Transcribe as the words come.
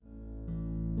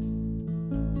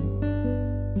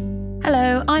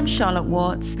Hello, I'm Charlotte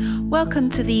Watts. Welcome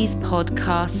to these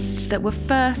podcasts that were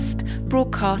first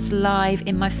broadcast live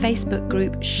in my Facebook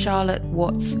group, Charlotte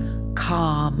Watts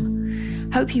Calm.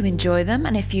 Hope you enjoy them,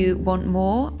 and if you want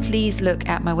more, please look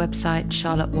at my website,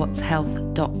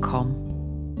 charlottewattshealth.com.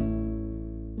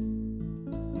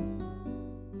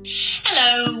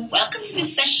 Hello, welcome to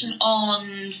this session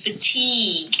on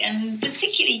fatigue, and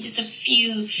particularly just a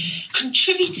few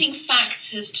contributing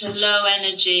factors to low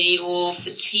energy or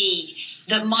fatigue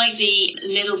that might be a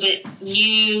little bit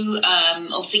new,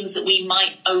 or things that we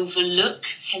might overlook,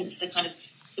 hence the kind of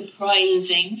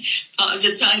surprising part of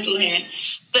the title here.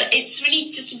 But it's really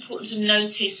just important to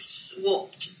notice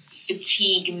what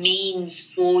fatigue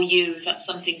means for you, if that's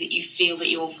something that you feel that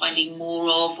you're finding more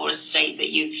of, or a state that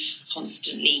you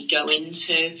constantly go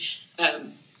into,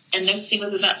 and noticing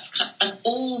whether that's kind of an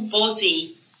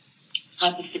all-body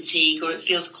type of fatigue or it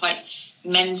feels quite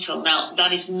mental. Now,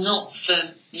 that is not for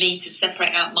me to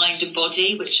separate out mind and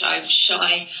body, which I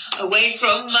shy away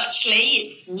from muchly.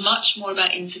 It's much more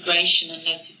about integration and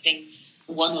noticing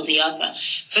one or the other.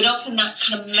 But often that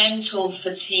kind of mental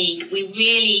fatigue, we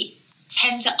really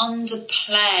tend to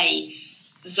underplay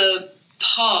the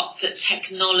part that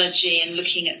technology and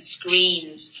looking at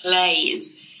screens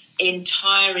plays in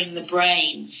tiring the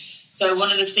brain. So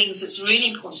one of the things that's really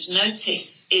important to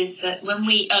notice is that when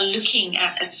we are looking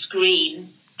at a screen,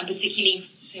 and particularly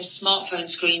smartphone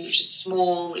screens, which are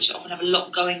small, which often have a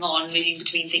lot going on, moving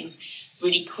between things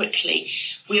really quickly,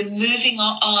 we're moving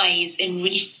our eyes in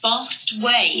really fast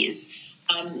ways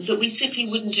that we simply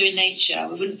wouldn't do in nature.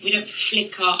 We don't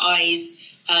flick our eyes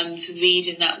to read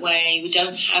in that way. We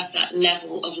don't have that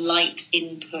level of light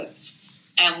input,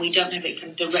 and we don't have it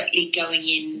kind of directly going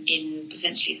in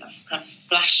potentially that kind of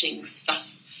flashing stuff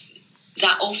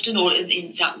that often, or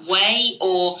in that way,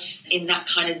 or in that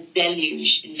kind of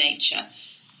deluge in nature.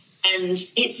 And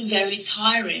it's very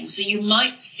tiring. So you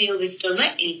might feel this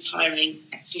directly tiring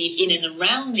actually in and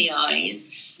around the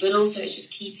eyes, but also it's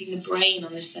just keeping the brain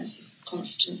on this sense of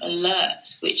constant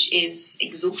alert, which is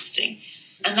exhausting.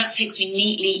 And that takes me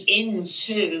neatly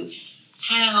into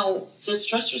how the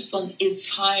stress response is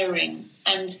tiring.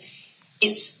 And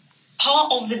it's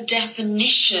part of the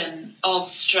definition of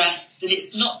stress that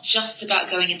it's not just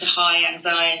about going into high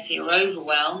anxiety or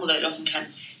overwhelm, although it often can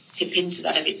tip into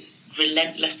that if it's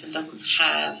relentless and doesn't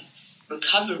have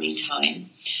recovery time.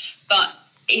 But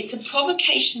it's a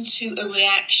provocation to a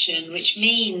reaction, which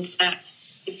means that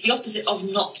it's the opposite of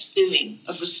not doing,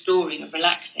 of restoring, of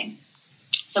relaxing.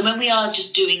 So when we are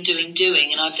just doing,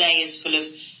 and our day is full of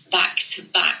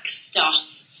back-to-back stuff,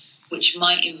 which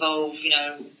might involve,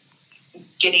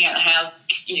 getting out of the house,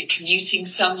 commuting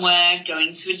somewhere,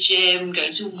 going to a gym,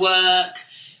 going to work,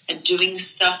 and doing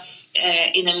stuff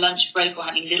in a lunch break or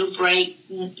having little break,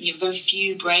 very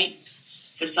few breaks.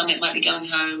 For some, it might be going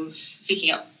home,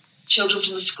 picking up children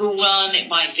from the school run. It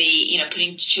might be,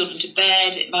 putting children to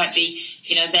bed. It might be,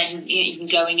 then even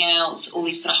going out, all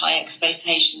these kind of high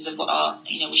expectations of what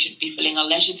we should be filling our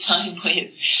leisure time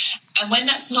with. And when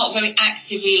that's not very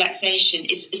active relaxation,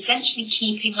 it's essentially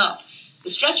keeping up the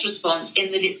stress response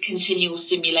in that it's continual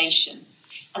stimulation.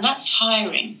 And that's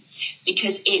tiring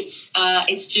because it's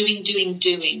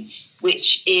doing,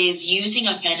 which is using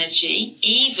up energy,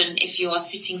 even if you are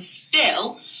sitting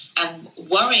still and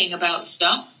worrying about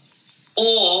stuff,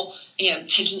 or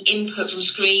taking input from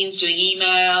screens, doing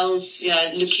emails,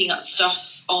 looking at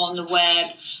stuff on the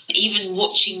web, even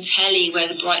watching telly where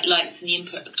the bright lights and the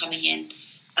input are coming in.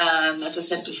 As I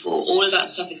said before, all of that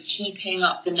stuff is keeping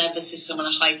up the nervous system on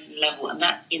a heightened level, and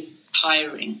that is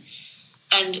tiring.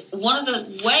 And one of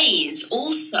the ways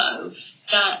also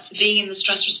that being in the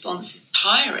stress response is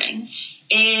tiring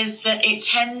is that it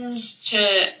tends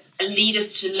to lead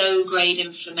us to low-grade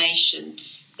inflammation.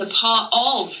 The part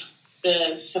of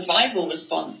the survival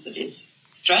response that is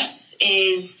stress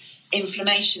is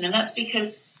inflammation, and that's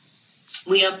because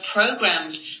we are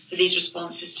programmed for these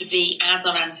responses to be as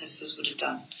our ancestors would have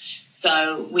done.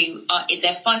 So in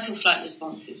their fight or flight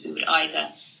responses, we would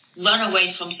either run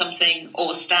away from something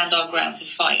or stand our ground to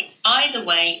fight. Either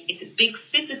way, it's a big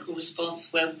physical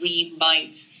response where we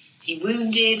might be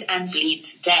wounded and bleed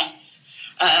to death,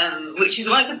 which is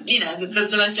one of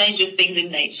the most dangerous things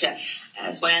in nature.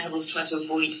 That's why animals try to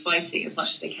avoid fighting as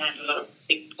much as they can, with a lot of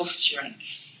big posturing.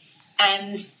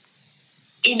 And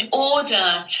in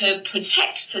order to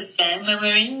protect us then, when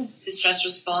we're in the stress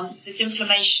response, this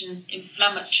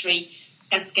inflammatory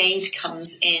cascade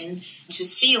comes in to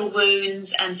seal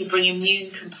wounds and to bring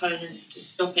immune components to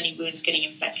stop any wounds getting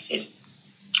infected,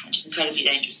 which is incredibly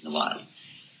dangerous in the wild.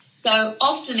 So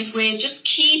often if we're just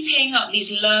keeping up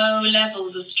these low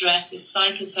levels of stress, this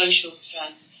psychosocial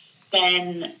stress,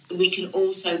 then we can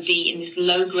also be in this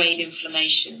low-grade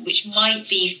inflammation, which might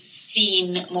be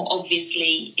seen more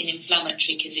obviously in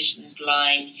inflammatory conditions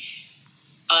like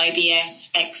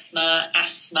IBS, eczema,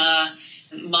 asthma,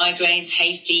 migraines,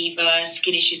 hay fever,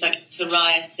 skin issues like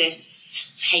psoriasis,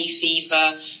 hay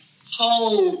fever,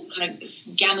 whole kind of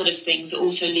gamut of things that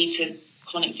also lead to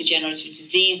chronic degenerative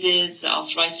diseases,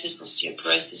 arthritis,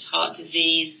 osteoporosis, heart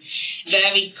disease,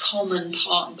 very common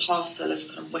part and parcel of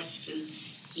kind of Western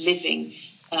living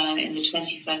in the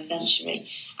 21st century.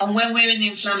 And when we're in the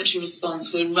inflammatory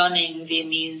response, we're running the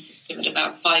immune system at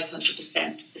about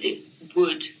 500% that it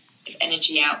would of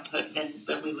energy output than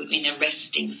when we were in a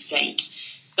resting state.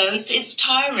 So it's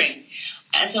tiring.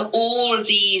 And so all of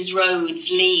these roads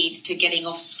lead to getting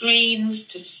off screens,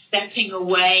 to stepping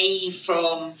away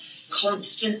from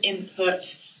constant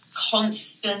input,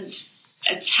 constant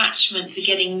attachment to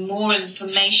getting more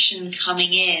information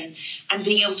coming in, and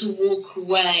being able to walk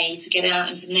away, to get out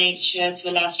into nature, to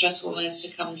allow stress hormones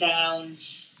to come down,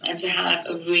 and to have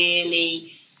a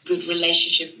really good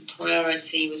relationship and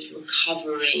priority with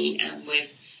recovery and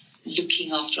with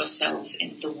looking after ourselves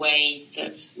in the way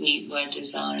that we were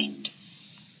designed.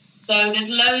 So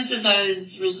there's loads of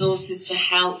those resources to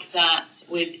help that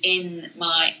within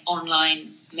my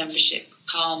online membership,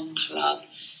 Calm Club.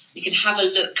 You can have a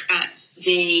look at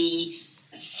the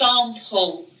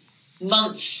sample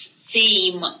months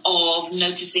theme of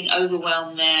noticing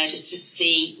overwhelm there, just to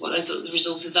see what those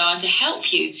resources are and to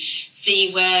help you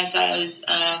see where those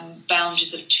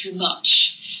boundaries of too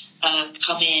much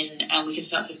come in, and we can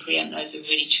start to preempt those and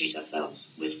really treat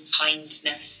ourselves with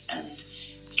kindness and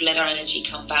let our energy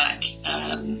come back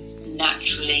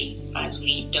naturally as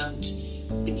we don't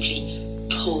simply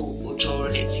pull or draw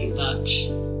on it too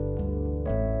much.